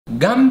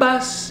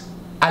Gambas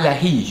al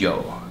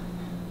ajillo.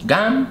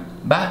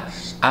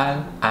 Gambas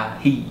al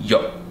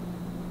ajillo.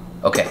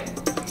 Okay,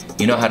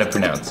 you know how to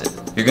pronounce it.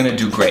 You're gonna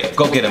do great.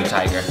 Go get him,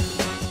 Tiger.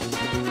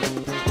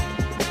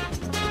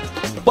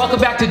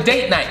 Welcome back to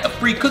Date Night, a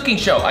free cooking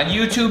show on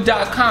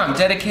YouTube.com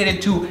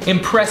dedicated to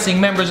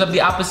impressing members of the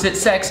opposite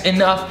sex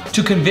enough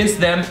to convince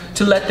them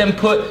to let them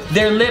put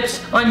their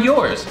lips on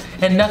yours.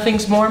 And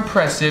nothing's more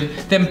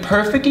impressive than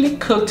perfectly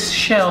cooked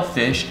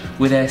shellfish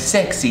with a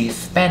sexy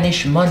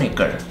Spanish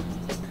moniker.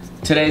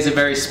 Today's a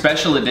very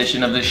special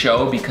edition of the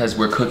show because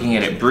we're cooking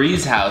it at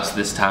Bree's house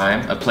this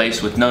time, a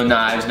place with no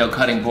knives, no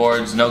cutting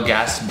boards, no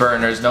gas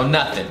burners, no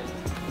nothing.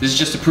 This is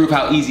just to prove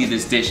how easy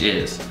this dish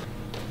is.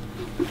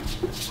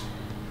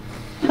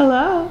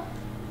 Hello.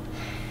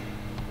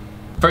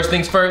 First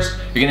things first,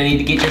 you're gonna need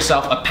to get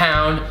yourself a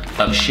pound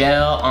of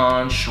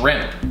shell-on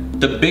shrimp.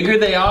 The bigger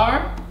they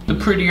are, the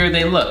prettier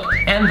they look,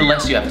 and the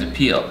less you have to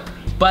peel.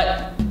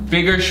 But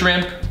bigger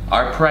shrimp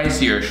are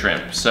pricier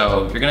shrimp,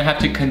 so you're gonna have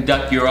to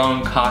conduct your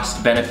own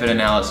cost-benefit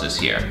analysis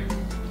here.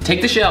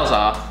 Take the shells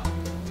off,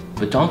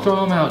 but don't throw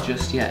them out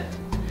just yet.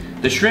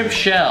 The shrimp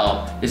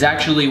shell is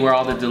actually where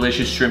all the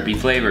delicious shrimpy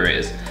flavor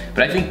is,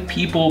 but I think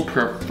people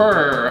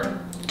prefer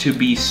to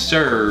be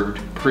served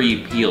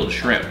pre-peeled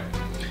shrimp.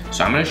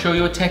 So I'm gonna show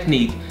you a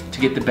technique to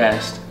get the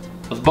best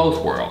of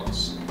both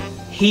worlds.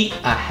 Heat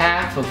a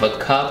half of a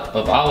cup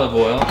of olive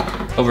oil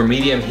over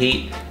medium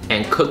heat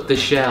and cook the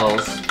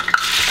shells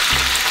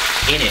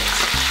in it.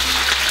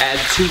 Add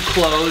 2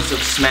 cloves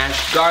of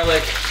smashed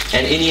garlic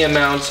and any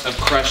amount of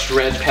crushed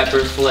red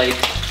pepper flake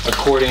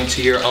according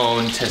to your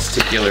own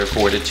testicular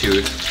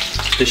fortitude.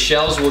 The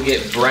shells will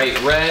get bright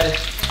red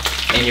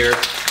and your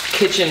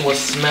kitchen will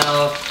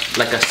smell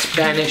like a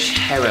Spanish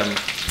harem.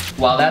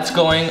 While that's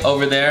going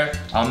over there,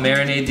 I'll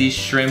marinate these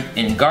shrimp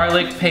in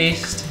garlic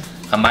paste.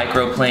 A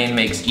microplane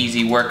makes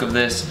easy work of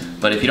this,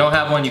 but if you don't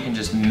have one, you can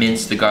just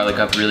mince the garlic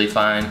up really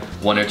fine,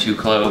 1 or 2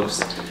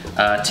 cloves.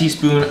 A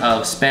teaspoon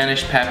of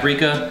Spanish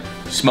paprika,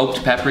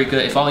 smoked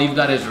paprika. If all you've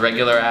got is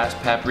regular ass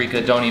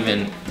paprika, don't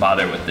even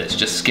bother with this.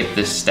 Just skip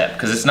this step,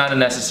 because it's not a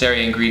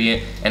necessary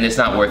ingredient and it's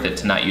not worth it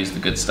to not use the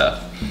good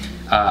stuff.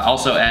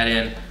 Also add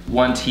in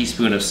 1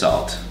 teaspoon of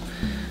salt.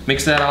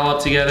 Mix that all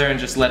up together and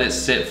just let it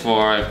sit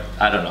for,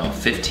 I don't know,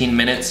 15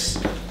 minutes.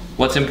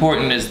 What's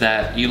important is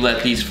that you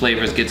let these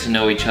flavors get to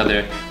know each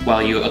other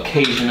while you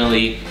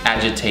occasionally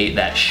agitate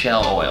that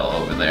shell oil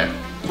over there.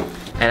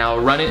 And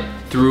I'll run it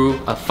through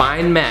a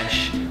fine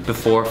mesh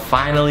before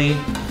finally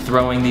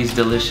throwing these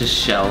delicious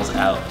shells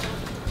out.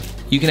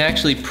 You can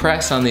actually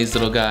press on these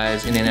little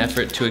guys in an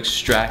effort to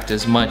extract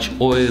as much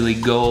oily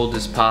gold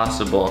as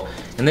possible,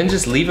 and then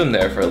just leave them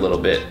there for a little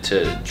bit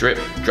to drip,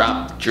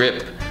 drop,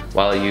 drip,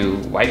 while you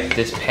wipe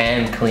this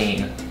pan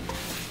clean.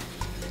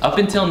 Up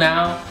until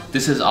now,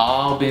 this has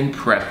all been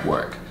prep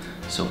work.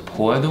 So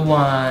pour the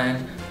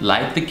wine,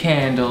 light the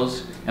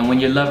candles, and when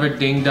your lover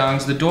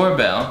ding-dongs the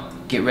doorbell,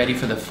 get ready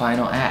for the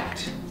final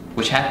act,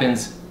 which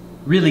happens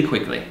really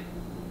quickly.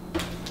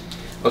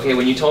 Okay,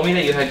 when you told me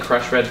that you had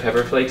crushed red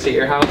pepper flakes at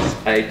your house,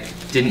 I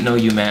didn't know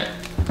you meant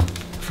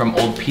from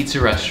old pizza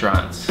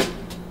restaurants,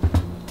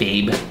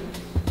 babe.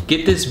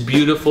 Get this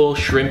beautiful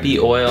shrimpy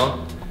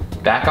oil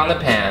back on the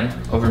pan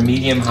over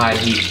medium-high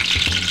heat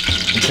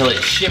until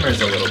it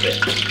shimmers a little bit.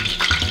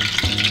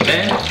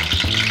 Then,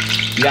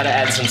 you gotta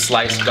add some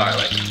sliced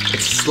garlic.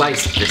 It's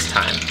sliced this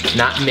time,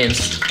 not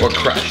minced or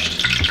crushed.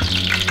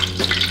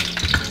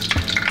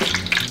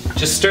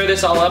 Just stir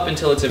this all up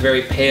until it's a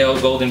very pale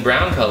golden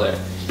brown color.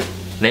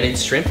 Then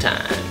it's shrimp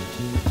time.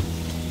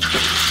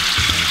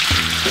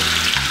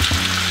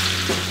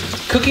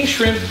 Cooking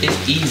shrimp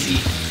is easy.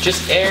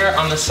 Just err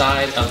on the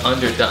side of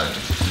underdone.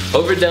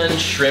 Overdone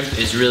shrimp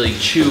is really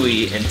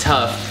chewy and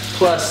tough.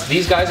 Plus,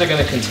 these guys are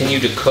gonna continue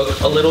to cook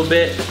a little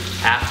bit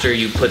after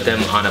you put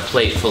them on a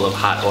plate full of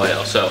hot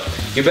oil. So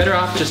you're better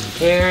off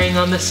just erring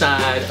on the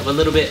side of a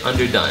little bit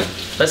underdone.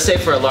 Let's say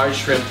for a large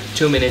shrimp,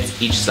 2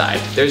 minutes each side.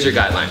 There's your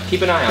guideline.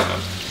 Keep an eye on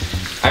them.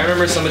 I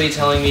remember somebody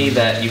telling me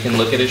that you can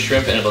look at a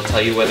shrimp and it'll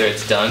tell you whether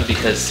it's done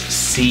because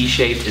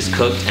C-shaped is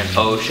cooked and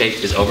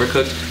O-shaped is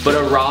overcooked, but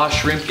a raw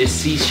shrimp is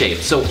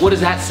C-shaped. So what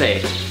does that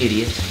say,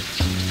 idiot?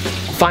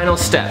 Final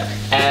step,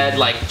 add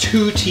like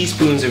 2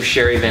 teaspoons of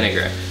sherry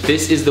vinegar.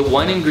 This is the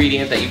one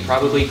ingredient that you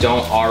probably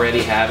don't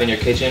already have in your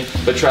kitchen,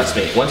 but trust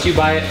me, once you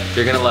buy it,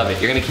 you're gonna love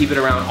it. You're gonna keep it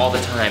around all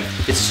the time.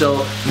 It's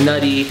so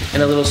nutty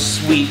and a little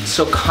sweet,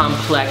 so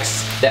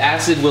complex. The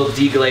acid will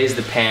deglaze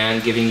the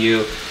pan, giving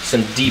you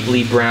some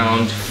deeply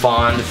browned,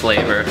 fond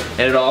flavor,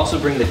 and it'll also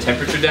bring the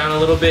temperature down a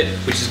little bit,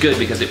 which is good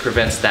because it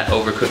prevents that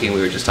overcooking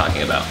we were just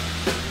talking about.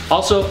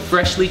 Also,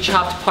 freshly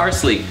chopped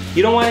parsley.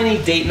 You don't want any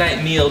date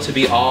night meal to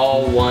be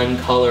all one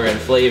color and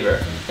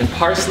flavor. And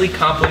parsley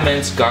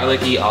complements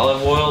garlicky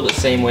olive oil the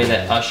same way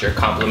that Usher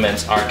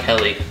complements R.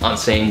 Kelly on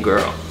Same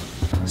Girl.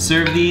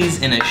 Serve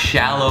these in a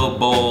shallow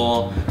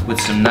bowl with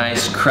some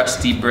nice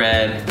crusty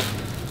bread.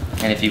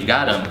 And if you've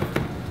got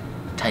them,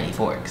 tiny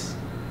forks.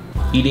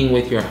 Eating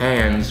with your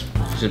hands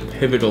is a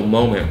pivotal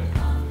moment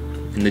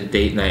in the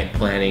date night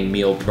planning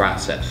meal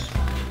process.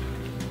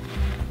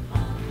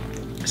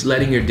 It's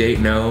letting your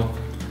date know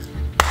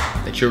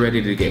that you're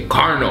ready to get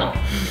carnal,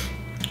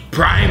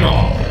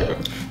 primal.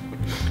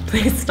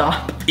 Please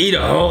stop. Eat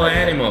a whole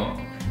animal.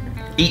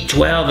 Eat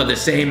 12 of the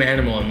same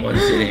animal in one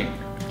sitting.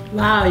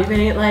 Wow, you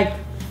can eat like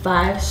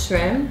 5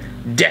 shrimp?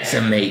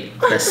 Decimate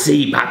the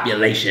sea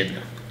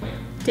population.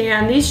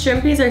 Damn, these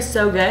shrimpies are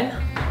so good.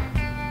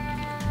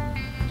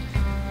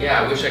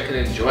 Yeah, I wish I could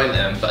enjoy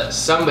them, but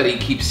somebody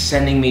keeps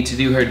sending me to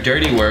do her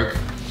dirty work.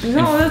 Is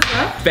that all that's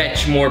left?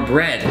 Fetch more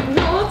bread. Is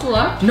that all that's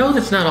left? No,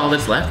 that's not all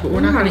that's left, but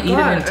we're not gonna eat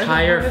an God,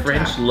 entire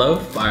French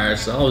loaf by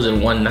ourselves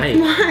in one night.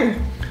 Why?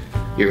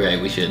 You're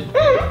right, we should.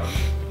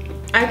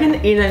 I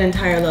can eat an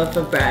entire loaf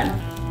of bread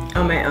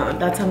on my own.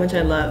 That's how much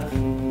I love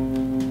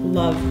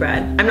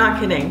bread. I'm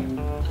not kidding.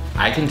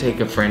 I can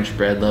take a French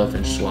bread loaf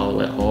and swallow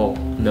it whole,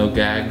 no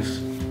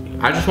gags.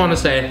 I just wanna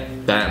say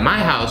that at my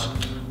house,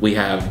 we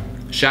have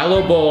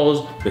shallow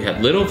bowls, we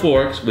have little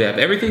forks, we have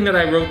everything that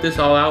I wrote this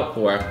all out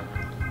for,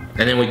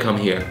 and then we come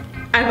here.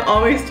 I've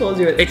always told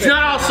you It's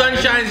not all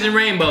sunshines and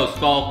rainbows,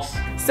 folks.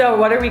 So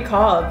what are we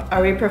called?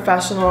 Are we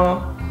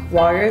professional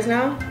vloggers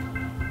now?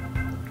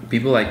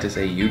 People like to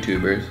say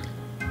YouTubers.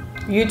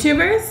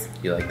 YouTubers?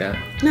 You like that?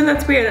 No,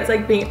 that's weird. That's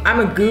like being, I'm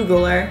a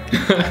Googler.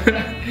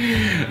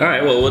 All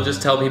right, well, we'll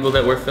just tell people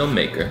that we're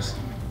filmmakers.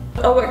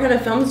 Oh, what kind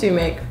of films do you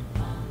make?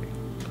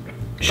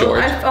 Short.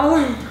 Oh, I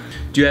follow.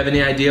 Do you have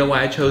any idea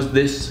why I chose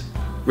this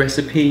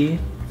recipe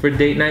for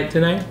date night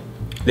tonight?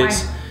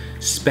 This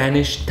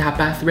Spanish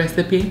tapas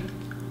recipe?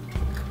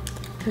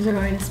 Because we're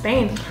going to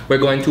Spain. We're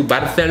going to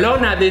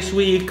Barcelona this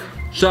week.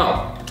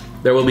 So,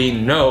 there will be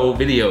no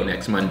video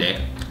next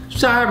Monday.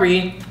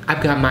 Sorry,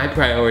 I've got my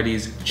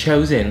priorities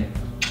chosen.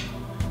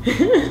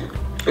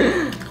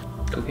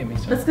 Go get me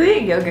some. Let's go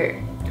eat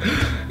yogurt.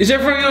 Is there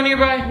froyo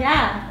nearby?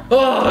 Yeah.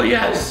 Oh,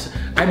 yes.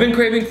 I've been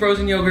craving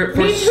frozen yogurt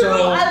for Me too.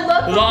 so I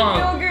love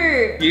long. frozen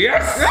yogurt.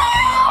 Yes.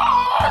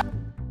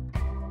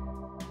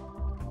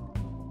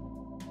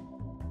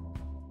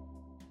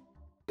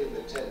 In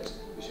the tent,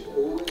 we should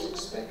always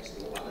expect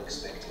the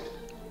unexpected.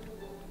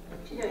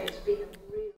 You don't need to beat them.